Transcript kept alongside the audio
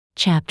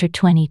Chapter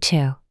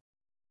 22.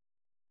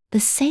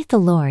 Thus saith the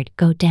Lord,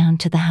 Go down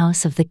to the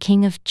house of the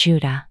king of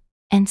Judah,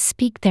 and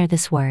speak there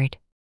this word,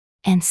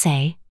 and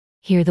say,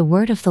 Hear the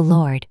word of the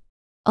Lord,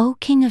 O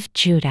king of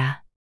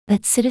Judah,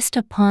 that sittest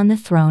upon the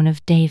throne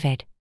of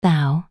David,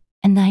 thou,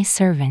 and thy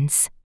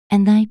servants,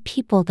 and thy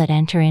people that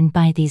enter in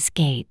by these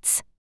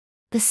gates.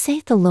 Thus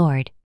saith the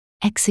Lord,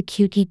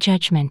 Execute ye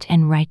judgment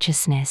and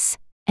righteousness,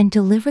 and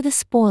deliver the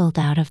spoiled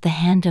out of the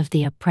hand of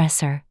the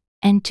oppressor,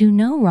 and do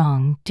no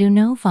wrong, do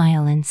no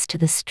violence to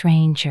the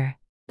stranger,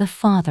 the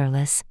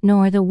fatherless,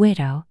 nor the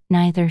widow,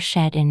 neither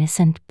shed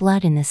innocent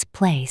blood in this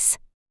place.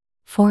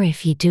 For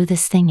if ye do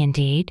this thing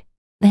indeed,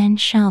 then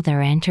shall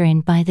there enter in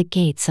by the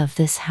gates of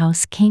this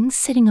house kings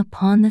sitting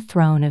upon the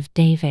throne of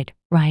David,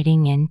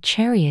 riding in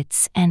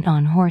chariots and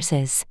on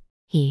horses,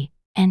 he,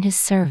 and his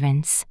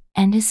servants,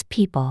 and his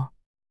people.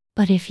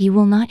 But if ye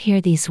will not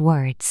hear these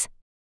words,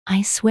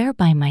 I swear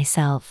by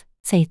myself,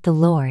 saith the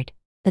Lord,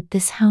 that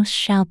this house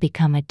shall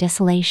become a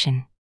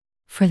desolation.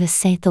 For thus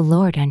saith the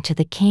Lord unto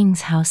the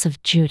king's house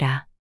of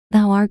Judah,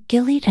 Thou art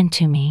Gilead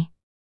unto me,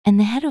 and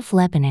the head of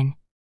Lebanon,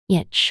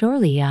 yet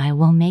surely I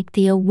will make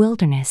thee a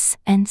wilderness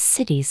and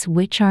cities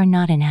which are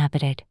not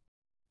inhabited.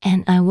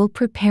 And I will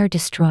prepare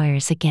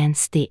destroyers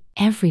against thee,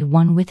 every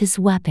one with his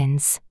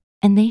weapons,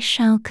 and they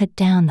shall cut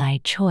down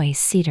thy choice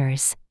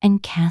cedars,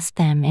 and cast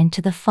them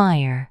into the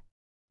fire.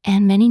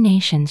 And many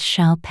nations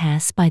shall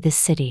pass by the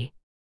city,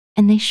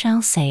 and they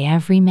shall say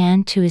every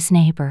man to his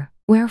neighbor,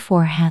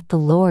 Wherefore hath the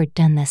Lord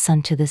done this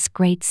unto this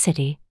great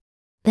city?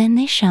 Then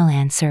they shall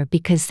answer,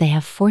 Because they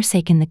have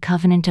forsaken the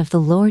covenant of the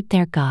Lord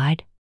their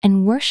God,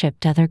 and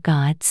worshipped other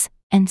gods,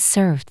 and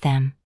served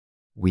them.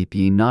 Weep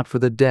ye not for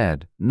the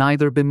dead,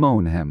 neither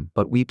bemoan him,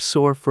 but weep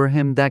sore for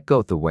him that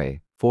goeth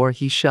away, for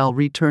he shall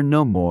return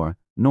no more,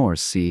 nor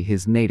see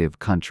his native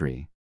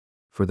country.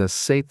 For thus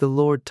saith the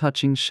Lord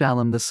touching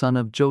Shallum the son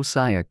of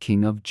Josiah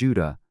king of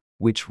Judah,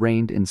 which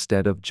reigned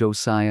instead of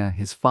Josiah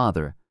his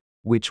father,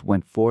 which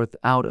went forth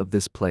out of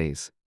this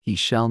place, he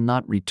shall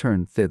not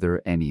return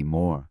thither any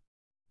more.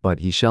 But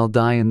he shall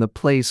die in the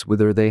place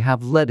whither they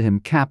have led him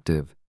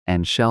captive,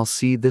 and shall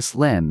see this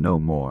land no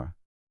more.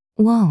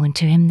 Woe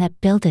unto him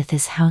that buildeth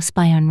his house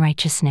by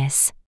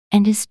unrighteousness,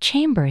 and his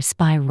chambers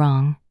by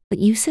wrong, that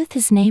useth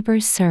his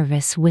neighbour's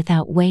service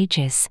without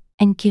wages,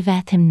 and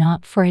giveth him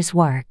naught for his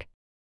work.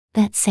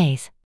 That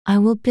saith, I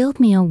will build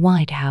me a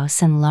wide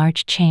house and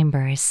large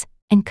chambers,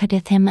 and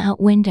cutteth him out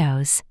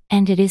windows,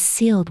 and it is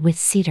sealed with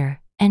cedar,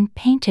 and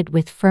painted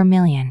with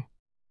vermilion.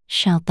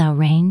 Shalt thou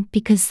reign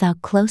because thou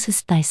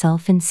closest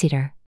thyself in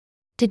cedar?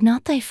 Did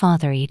not thy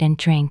father eat and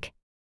drink,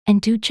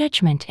 and do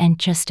judgment and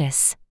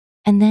justice,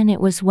 and then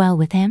it was well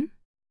with him?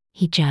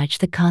 He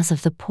judged the cause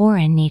of the poor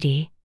and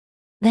needy.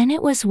 Then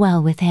it was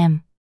well with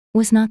him.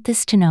 Was not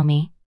this to know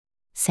me?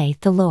 Saith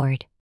the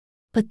Lord.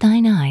 But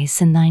thine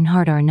eyes and thine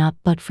heart are not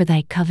but for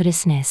thy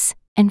covetousness,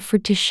 and for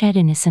to shed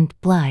innocent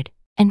blood,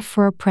 and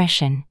for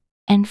oppression,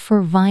 and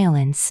for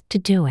violence to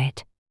do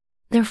it.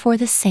 Therefore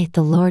thus saith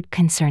the Lord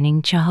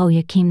concerning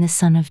Jehoiakim the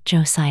son of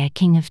Josiah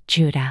king of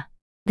Judah,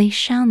 They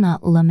shall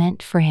not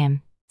lament for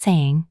him,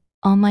 saying,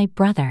 O my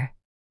brother,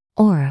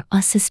 or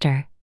O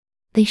sister.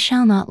 They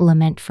shall not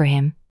lament for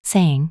him,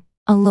 saying,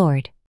 O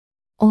Lord,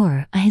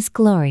 or O his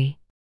glory.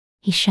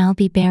 He shall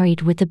be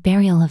buried with the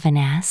burial of an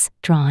ass,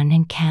 drawn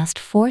and cast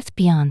forth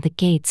beyond the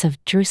gates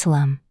of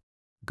Jerusalem.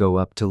 Go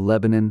up to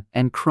Lebanon,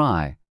 and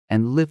cry,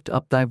 and lift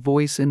up thy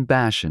voice in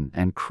Bashan,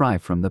 and cry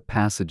from the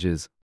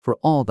passages, for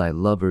all thy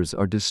lovers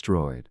are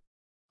destroyed.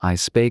 I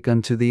spake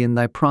unto thee in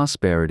thy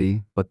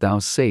prosperity, but thou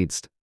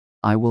saidst,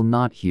 I will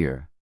not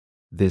hear.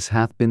 This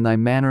hath been thy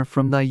manner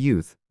from thy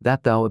youth,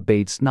 that thou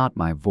obeyedst not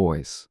my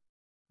voice.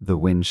 The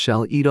wind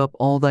shall eat up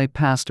all thy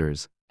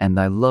pastors, and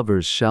thy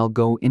lovers shall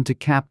go into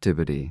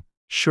captivity.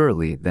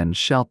 Surely then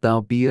shalt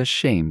thou be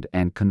ashamed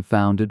and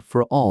confounded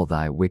for all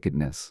thy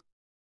wickedness.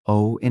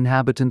 O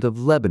inhabitant of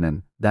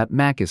Lebanon, that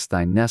makest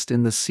thy nest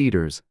in the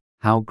cedars,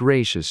 how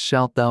gracious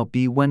shalt thou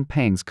be when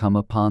pangs come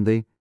upon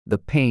thee, the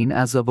pain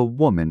as of a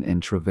woman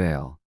in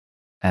travail.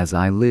 As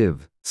I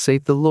live,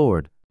 saith the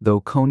Lord,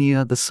 though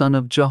Coniah the son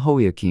of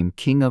Jehoiakim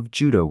king of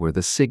Judah were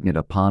the signet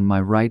upon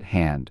my right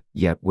hand,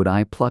 yet would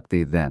I pluck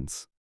thee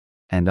thence.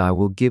 And I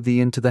will give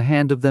thee into the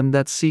hand of them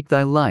that seek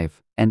thy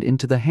life, and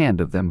into the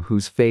hand of them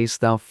whose face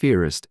thou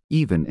fearest,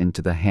 even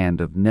into the hand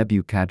of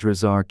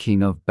Nebuchadrezzar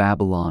king of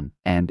Babylon,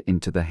 and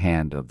into the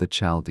hand of the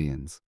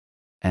Chaldeans.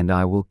 And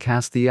I will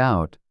cast thee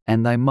out,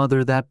 and thy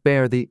mother that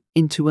bare thee,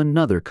 into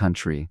another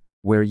country,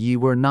 where ye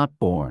were not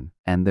born,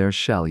 and there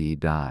shall ye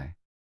die.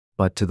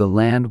 But to the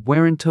land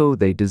whereinto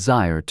they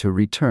desire to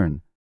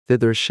return,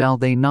 thither shall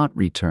they not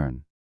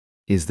return.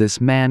 Is this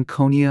man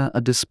Coniah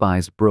a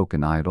despised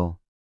broken idol?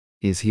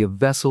 Is he a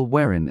vessel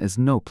wherein is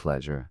no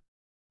pleasure?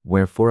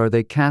 Wherefore are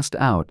they cast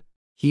out,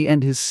 he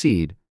and his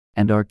seed,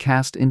 and are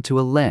cast into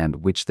a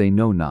land which they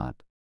know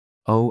not?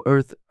 O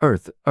earth,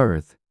 earth,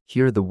 earth,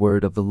 hear the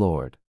word of the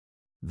Lord.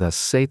 Thus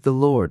saith the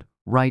Lord,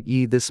 Write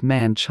ye this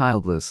man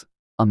childless,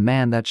 a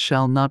man that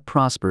shall not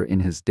prosper in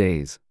his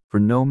days, for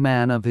no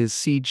man of his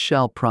seed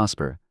shall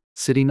prosper,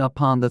 sitting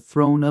upon the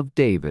throne of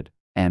David,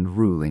 and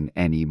ruling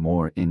any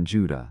more in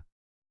Judah.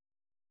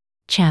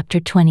 Chapter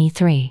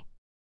 23.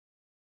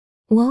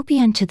 Woe be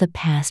unto the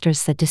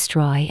pastors that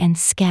destroy and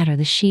scatter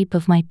the sheep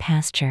of my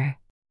pasture,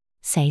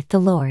 saith the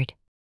Lord.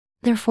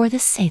 Therefore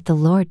thus saith the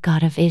Lord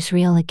God of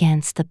Israel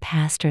against the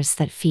pastors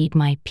that feed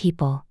my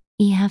people: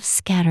 Ye have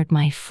scattered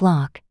my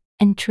flock,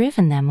 and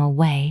driven them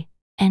away,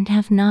 and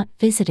have not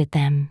visited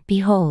them.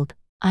 Behold,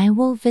 I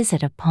will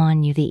visit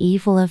upon you the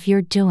evil of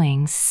your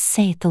doings,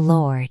 saith the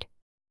Lord.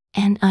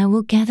 And I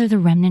will gather the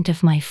remnant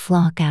of my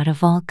flock out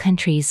of all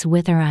countries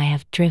whither I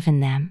have driven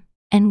them,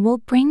 and will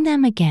bring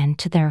them again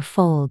to their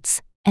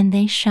folds, and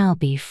they shall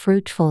be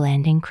fruitful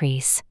and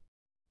increase.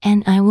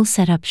 And I will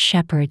set up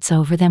shepherds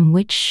over them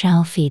which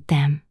shall feed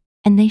them,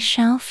 and they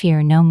shall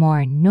fear no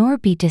more nor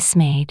be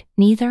dismayed,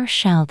 neither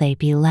shall they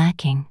be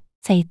lacking,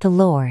 saith the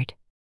Lord.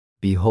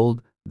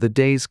 Behold, the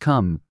days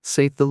come,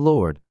 saith the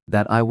Lord,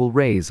 that I will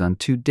raise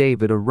unto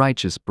David a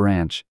righteous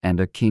branch, and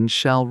a king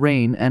shall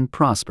reign and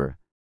prosper,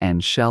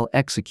 and shall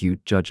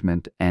execute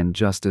judgment and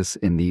justice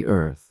in the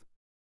earth.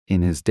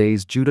 In his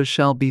days Judah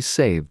shall be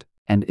saved,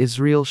 and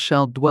Israel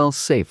shall dwell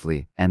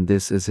safely, and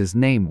this is his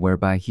name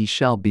whereby he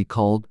shall be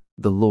called,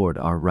 the Lord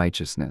our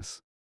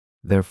righteousness.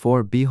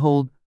 Therefore,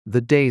 behold,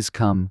 the days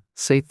come,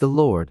 saith the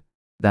Lord,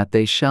 that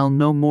they shall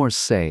no more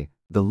say,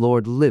 The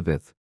Lord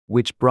liveth,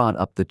 which brought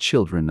up the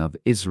children of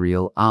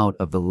Israel out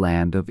of the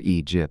land of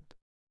Egypt.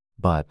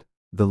 But,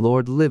 The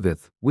Lord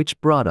liveth, which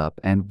brought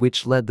up and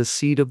which led the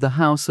seed of the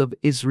house of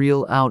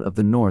Israel out of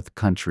the north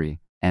country,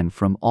 and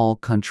from all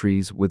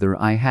countries whither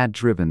I had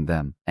driven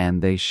them,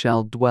 and they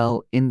shall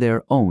dwell in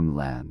their own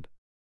land.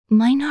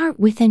 Mine heart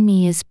within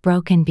me is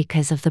broken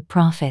because of the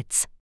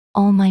prophets.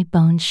 All my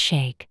bones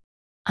shake.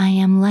 I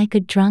am like a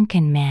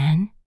drunken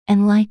man,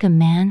 and like a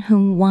man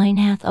whom wine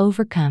hath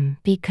overcome,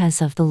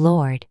 because of the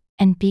Lord,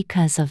 and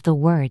because of the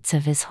words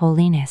of his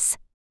holiness.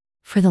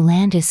 For the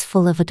land is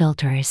full of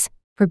adulterers,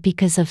 for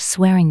because of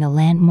swearing the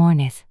land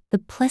mourneth. The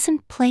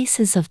pleasant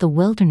places of the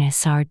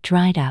wilderness are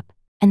dried up,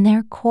 and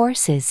their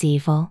course is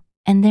evil,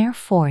 and their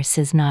force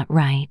is not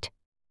right.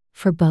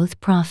 For both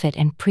prophet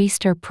and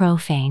priest are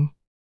profane.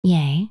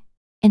 Yea,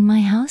 in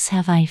my house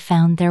have I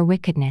found their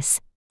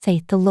wickedness,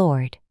 saith the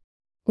Lord.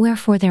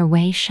 Wherefore their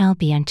way shall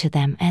be unto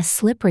them as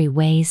slippery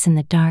ways in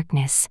the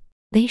darkness.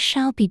 They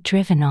shall be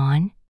driven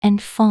on,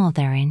 and fall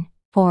therein,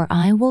 for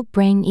I will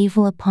bring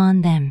evil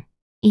upon them,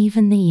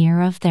 even the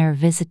year of their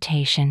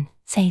visitation,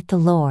 saith the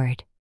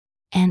Lord.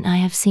 And I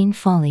have seen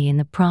folly in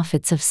the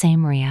prophets of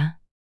Samaria.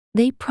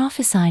 They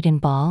prophesied in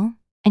Baal,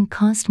 and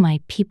caused my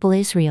people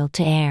Israel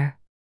to err.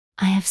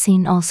 I have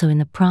seen also in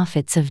the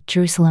prophets of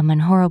Jerusalem an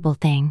horrible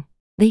thing.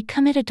 They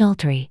commit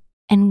adultery,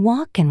 and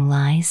walk in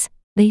lies.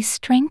 They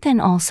strengthen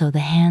also the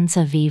hands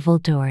of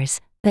evildoers,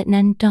 that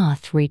none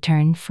doth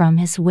return from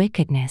his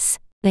wickedness.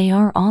 They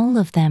are all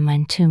of them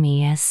unto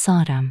me as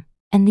Sodom,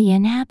 and the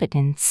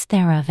inhabitants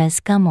thereof as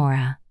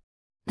Gomorrah.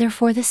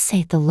 Therefore thus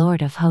saith the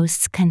Lord of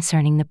hosts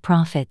concerning the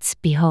prophets: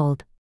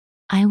 Behold,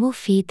 I will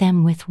feed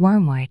them with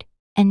wormwood,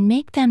 and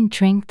make them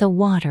drink the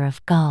water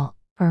of gall,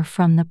 for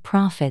from the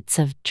prophets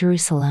of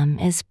Jerusalem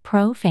is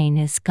profane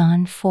is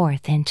gone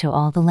forth into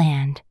all the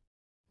land.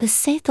 Thus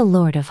saith the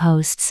Lord of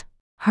hosts: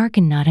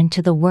 Hearken not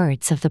unto the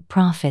words of the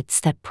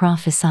prophets that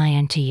prophesy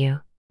unto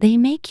you. They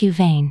make you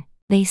vain,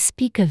 they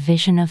speak a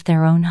vision of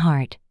their own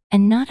heart,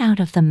 and not out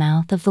of the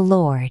mouth of the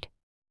Lord.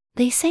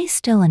 They say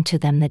still unto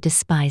them that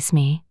despise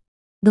me,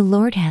 The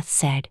Lord hath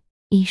said,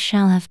 Ye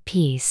shall have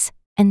peace.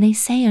 And they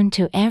say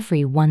unto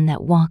every one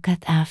that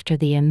walketh after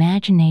the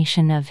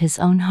imagination of his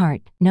own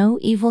heart, No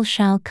evil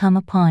shall come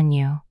upon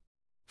you.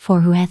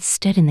 For who hath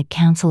stood in the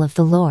counsel of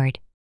the Lord,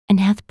 and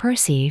hath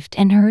perceived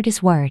and heard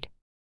his word?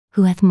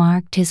 Who hath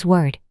marked his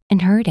word,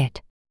 and heard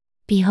it?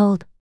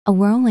 Behold, a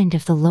whirlwind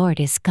of the Lord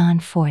is gone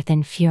forth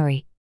in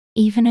fury,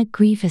 even a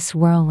grievous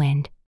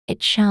whirlwind.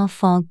 It shall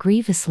fall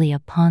grievously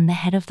upon the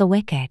head of the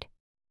wicked.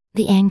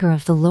 The anger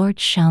of the Lord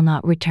shall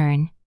not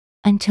return,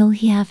 until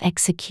he have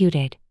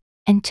executed,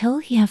 until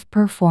he have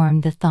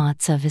performed the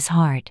thoughts of his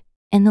heart.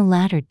 In the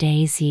latter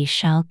days ye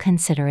shall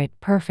consider it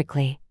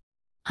perfectly.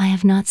 I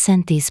have not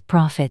sent these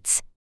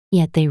prophets,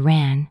 yet they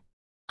ran.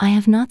 I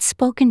have not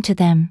spoken to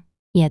them,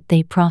 yet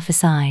they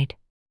prophesied.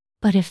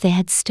 But if they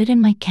had stood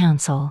in my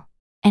counsel,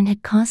 and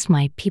had caused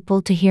my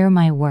people to hear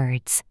my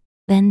words,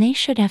 then they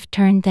should have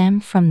turned them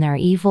from their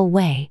evil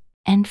way,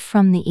 and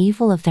from the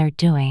evil of their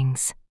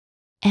doings.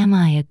 Am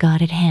I a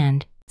God at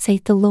hand,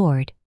 saith the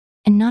Lord,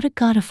 and not a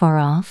God afar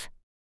off?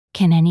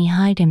 Can any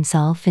hide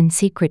himself in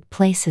secret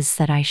places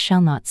that I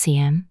shall not see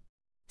him?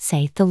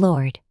 Saith the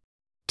Lord.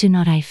 Do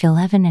not I fill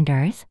heaven and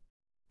earth?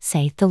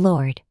 Saith the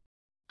Lord.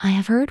 I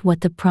have heard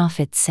what the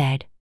prophets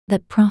said,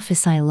 that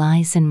prophesy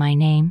lies in my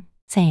name,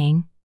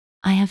 saying,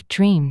 I have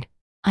dreamed,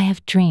 I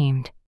have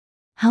dreamed.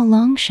 How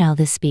long shall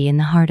this be in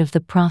the heart of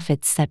the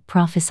prophets that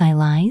prophesy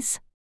lies?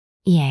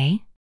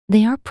 Yea,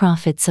 they are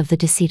prophets of the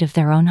deceit of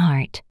their own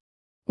heart,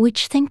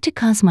 which think to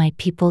cause my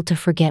people to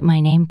forget my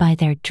name by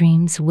their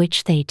dreams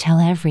which they tell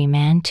every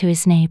man to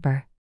his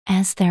neighbor,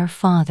 as their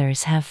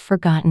fathers have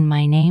forgotten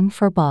my name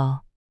for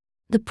Baal.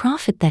 The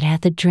prophet that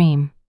hath a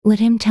dream, let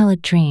him tell a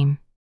dream,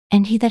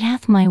 And he that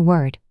hath my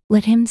word,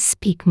 let him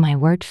speak my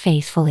word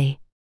faithfully.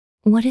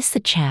 What is the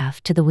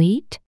chaff to the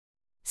wheat?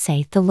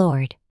 Saith the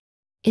Lord.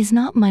 Is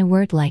not my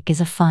word like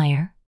as a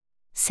fire?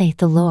 Saith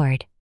the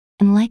Lord,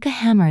 and like a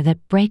hammer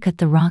that breaketh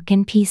the rock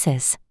in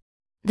pieces.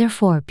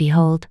 Therefore,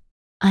 behold,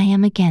 I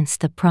am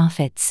against the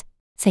prophets,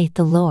 saith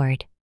the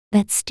Lord,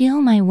 that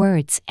steal my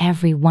words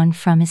every one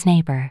from his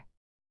neighbor.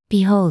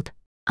 Behold,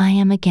 I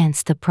am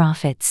against the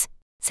prophets,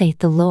 saith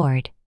the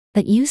Lord,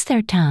 that use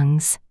their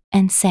tongues,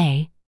 and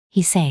say,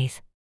 he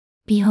saith.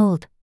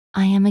 Behold,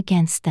 I am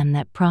against them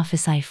that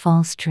prophesy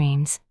false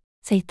dreams,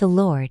 saith the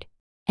Lord,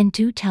 and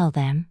do tell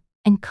them,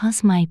 and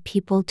cause my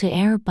people to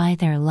err by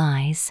their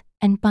lies,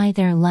 and by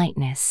their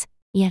lightness.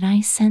 Yet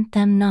I sent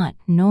them not,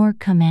 nor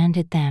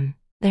commanded them,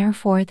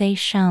 therefore they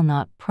shall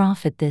not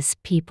profit this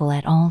people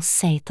at all,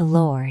 saith the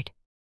Lord.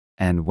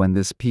 And when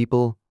this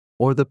people,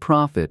 or the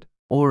prophet,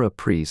 or a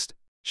priest,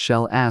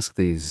 shall ask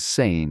thee,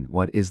 saying,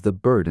 What is the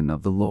burden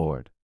of the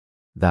Lord?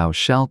 Thou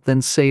shalt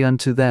then say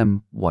unto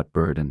them, What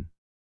burden?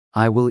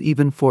 I will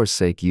even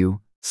forsake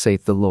you,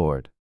 saith the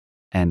Lord.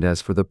 And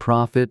as for the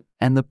prophet,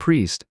 and the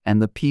priest,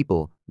 and the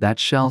people, that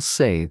shall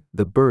say,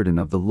 The burden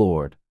of the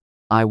Lord,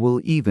 I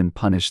will even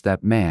punish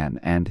that man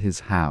and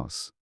his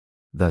house.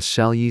 Thus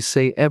shall ye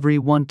say every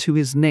one to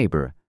his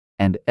neighbor,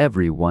 and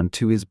every one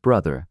to his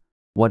brother,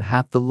 What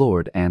hath the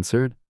Lord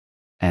answered?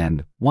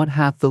 And what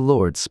hath the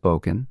Lord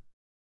spoken?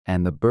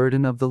 And the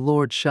burden of the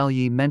Lord shall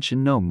ye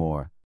mention no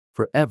more,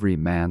 for every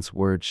man's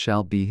word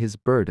shall be his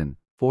burden,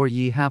 for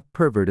ye have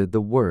perverted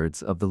the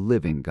words of the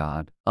living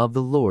God, of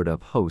the Lord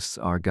of hosts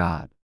our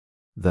God.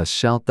 Thus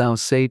shalt thou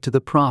say to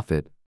the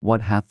prophet,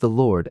 What hath the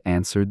Lord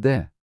answered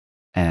thee?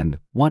 And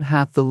what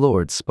hath the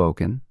Lord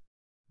spoken?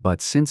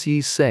 But since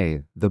ye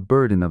say, The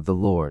burden of the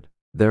Lord,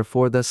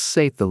 therefore thus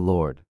saith the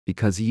Lord,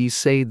 because ye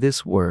say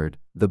this word,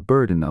 The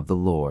burden of the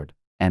Lord,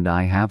 and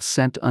I have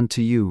sent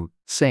unto you,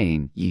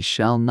 saying, Ye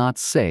shall not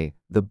say,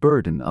 The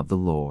burden of the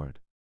Lord.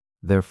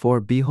 Therefore,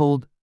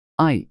 behold,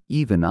 I,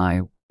 even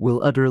I,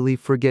 will utterly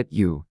forget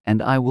you,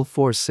 and I will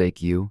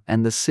forsake you,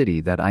 and the city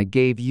that I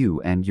gave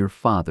you and your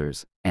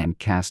fathers, and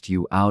cast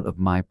you out of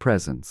my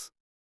presence.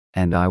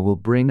 And I will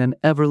bring an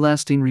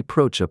everlasting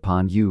reproach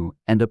upon you,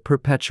 and a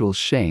perpetual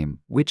shame,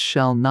 which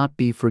shall not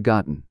be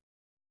forgotten.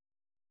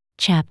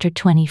 Chapter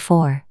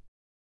 24.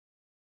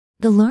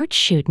 The Lord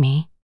shewed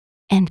me,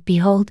 and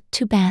behold,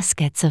 2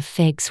 baskets of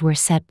figs were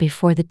set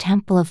before the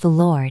temple of the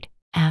Lord,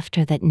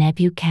 after that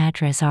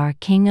Nebuchadrezzar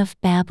king of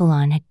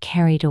Babylon had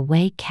carried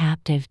away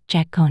captive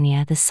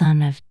Jeconiah the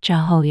son of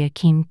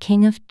Jehoiakim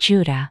king of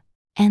Judah,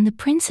 and the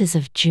princes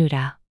of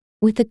Judah,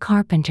 with the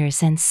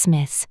carpenters and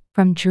smiths,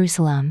 from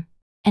Jerusalem,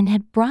 and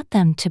had brought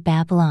them to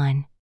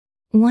Babylon.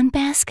 1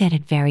 basket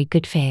had very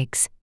good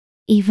figs,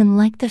 even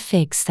like the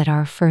figs that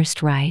are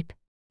first ripe,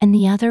 and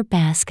the other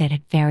basket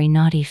had very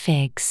naughty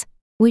figs,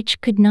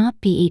 which could not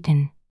be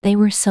eaten, they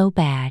were so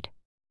bad.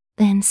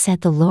 Then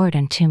said the Lord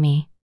unto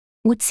me,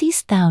 What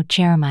seest thou,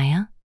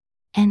 Jeremiah?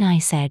 And I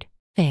said,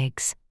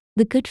 Figs,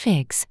 the good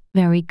figs,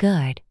 very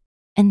good,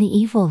 and the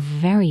evil,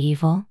 very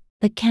evil,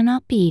 that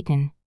cannot be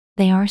eaten,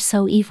 they are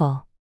so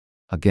evil.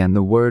 Again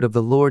the word of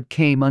the Lord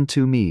came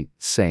unto me,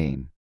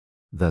 saying,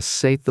 Thus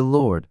saith the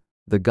Lord,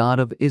 the God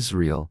of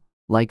Israel,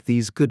 Like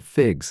these good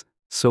figs,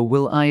 so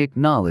will I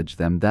acknowledge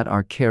them that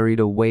are carried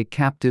away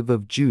captive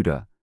of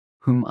Judah,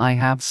 whom I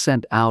have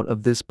sent out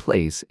of this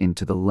place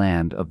into the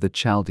land of the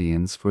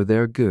Chaldeans for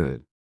their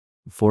good.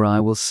 For I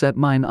will set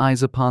mine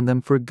eyes upon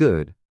them for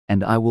good,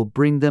 and I will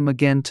bring them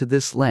again to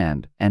this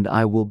land, and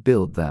I will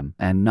build them,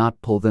 and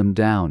not pull them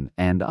down,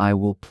 and I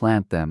will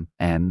plant them,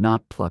 and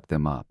not pluck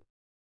them up.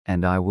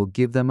 And I will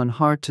give them an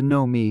heart to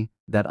know me,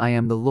 that I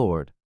am the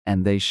Lord,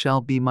 and they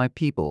shall be my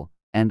people,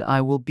 and I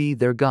will be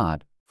their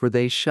God, for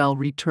they shall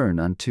return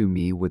unto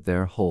me with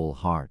their whole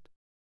heart.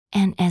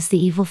 And as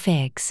the evil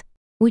figs,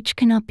 which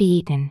cannot be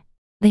eaten,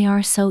 they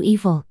are so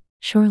evil,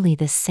 surely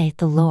thus saith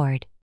the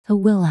Lord, so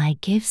will I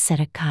give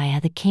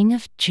Zedekiah the king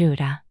of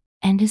Judah,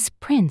 and his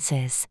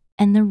princes,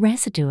 and the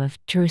residue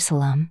of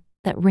Jerusalem,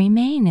 that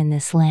remain in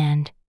this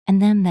land,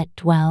 and them that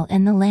dwell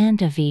in the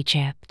land of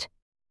Egypt.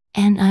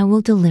 And I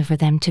will deliver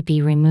them to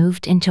be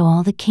removed into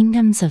all the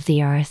kingdoms of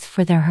the earth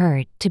for their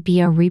hurt, to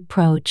be a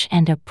reproach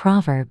and a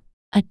proverb,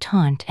 a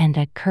taunt and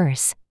a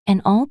curse,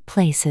 in all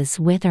places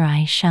whither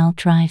I shall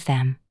drive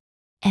them.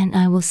 And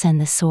I will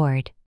send the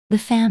sword, the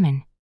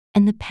famine,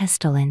 and the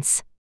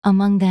pestilence,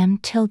 among them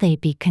till they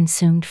be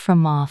consumed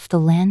from off the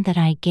land that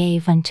I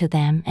gave unto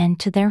them and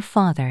to their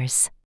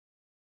fathers.